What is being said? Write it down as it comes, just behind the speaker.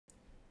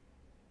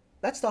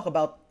let's talk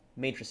about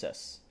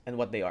matrices and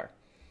what they are.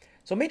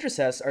 So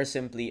matrices are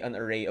simply an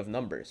array of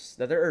numbers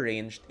that are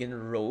arranged in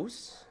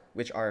rows,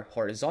 which are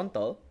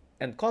horizontal,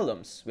 and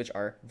columns, which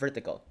are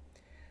vertical.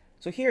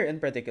 So here in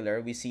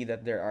particular, we see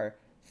that there are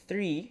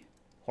 3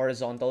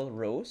 horizontal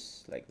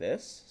rows like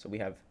this. So we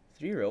have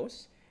 3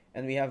 rows,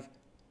 and we have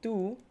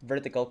 2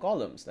 vertical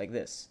columns like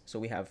this. So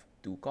we have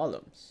 2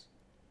 columns.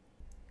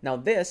 Now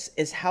this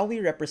is how we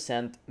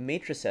represent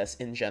matrices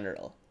in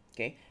general.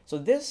 Okay, so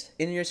this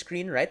in your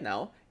screen right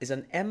now is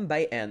an m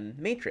by n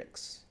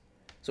matrix.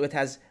 So it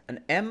has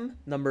an m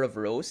number of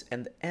rows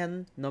and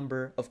n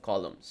number of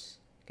columns.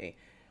 Okay,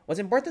 what's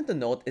important to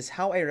note is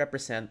how I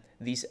represent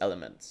these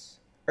elements.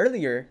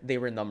 Earlier, they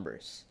were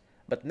numbers,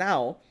 but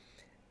now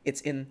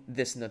it's in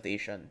this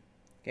notation.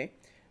 Okay,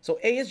 so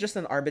A is just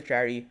an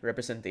arbitrary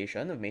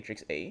representation of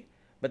matrix A,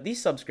 but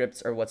these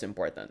subscripts are what's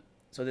important.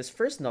 So this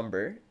first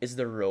number is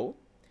the row,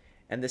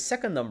 and the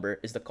second number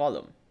is the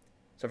column.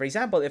 So for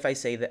example, if I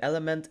say the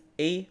element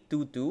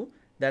A22,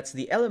 that's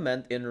the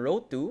element in row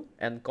 2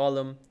 and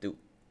column 2.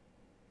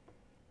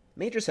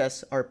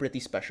 Matrices are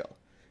pretty special.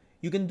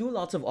 You can do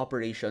lots of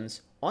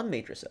operations on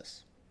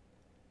matrices.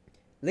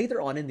 Later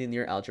on in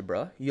linear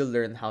algebra, you'll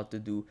learn how to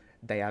do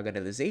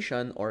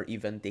diagonalization or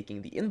even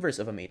taking the inverse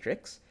of a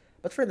matrix.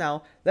 But for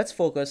now, let's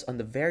focus on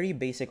the very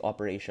basic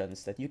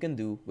operations that you can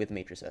do with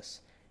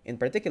matrices. In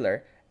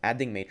particular,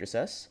 adding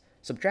matrices,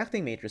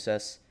 subtracting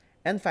matrices,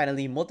 and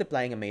finally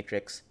multiplying a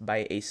matrix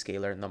by a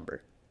scalar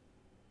number.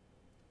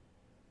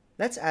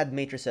 Let's add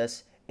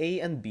matrices A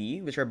and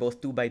B, which are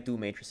both 2 by 2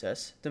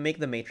 matrices, to make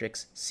the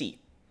matrix C.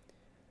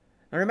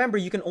 Now remember,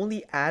 you can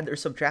only add or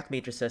subtract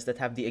matrices that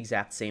have the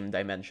exact same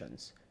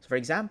dimensions. So for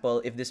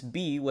example, if this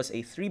B was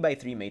a 3 by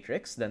 3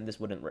 matrix, then this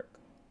wouldn't work.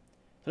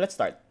 So let's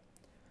start.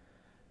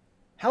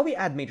 How we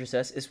add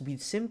matrices is we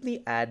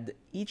simply add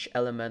each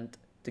element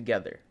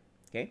together.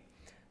 Okay?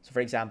 So for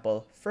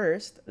example,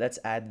 first, let's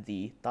add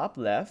the top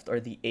left or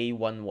the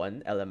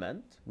A11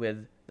 element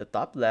with the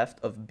top left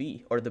of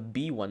B or the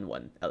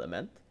B11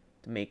 element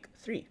to make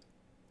 3.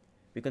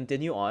 We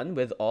continue on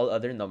with all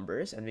other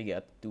numbers and we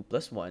get 2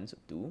 plus 1. So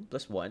 2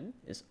 plus 1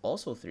 is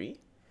also 3.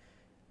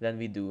 Then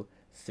we do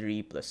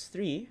 3 plus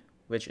 3,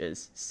 which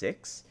is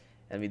 6.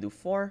 And we do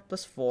 4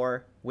 plus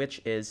 4,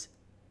 which is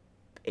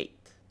 8.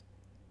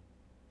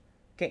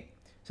 Okay,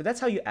 so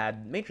that's how you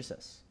add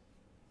matrices.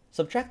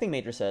 Subtracting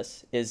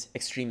matrices is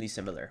extremely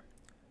similar.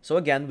 So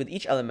again, with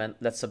each element,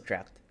 let's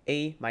subtract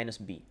A minus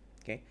B.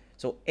 Okay,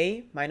 so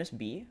A minus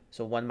B,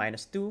 so 1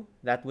 minus 2,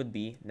 that would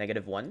be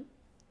negative 1.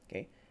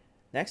 Okay,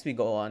 next we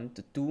go on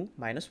to 2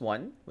 minus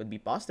 1 would be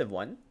positive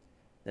 1.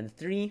 Then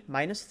 3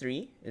 minus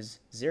 3 is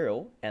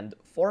 0, and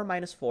 4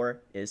 minus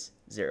 4 is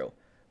 0.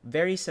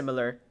 Very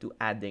similar to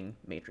adding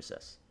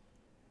matrices.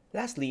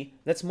 Lastly,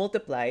 let's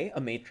multiply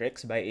a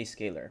matrix by a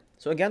scalar.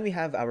 So again, we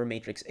have our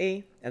matrix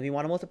A, and we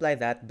want to multiply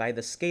that by the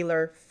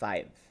scalar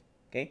 5.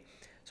 Okay,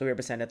 so we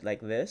represent it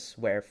like this,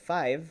 where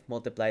 5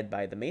 multiplied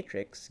by the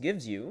matrix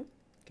gives you,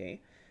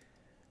 okay,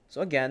 so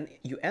again,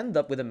 you end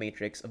up with a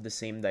matrix of the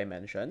same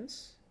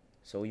dimensions.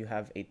 So you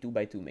have a 2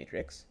 by 2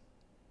 matrix,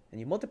 and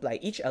you multiply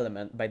each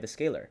element by the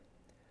scalar.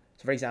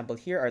 So for example,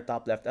 here our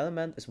top left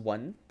element is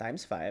 1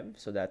 times 5,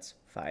 so that's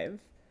 5.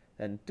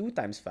 Then 2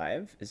 times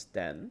 5 is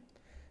 10.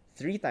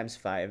 3 times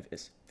 5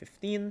 is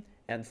 15,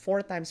 and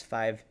 4 times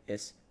 5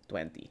 is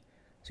 20.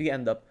 So you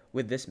end up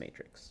with this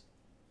matrix.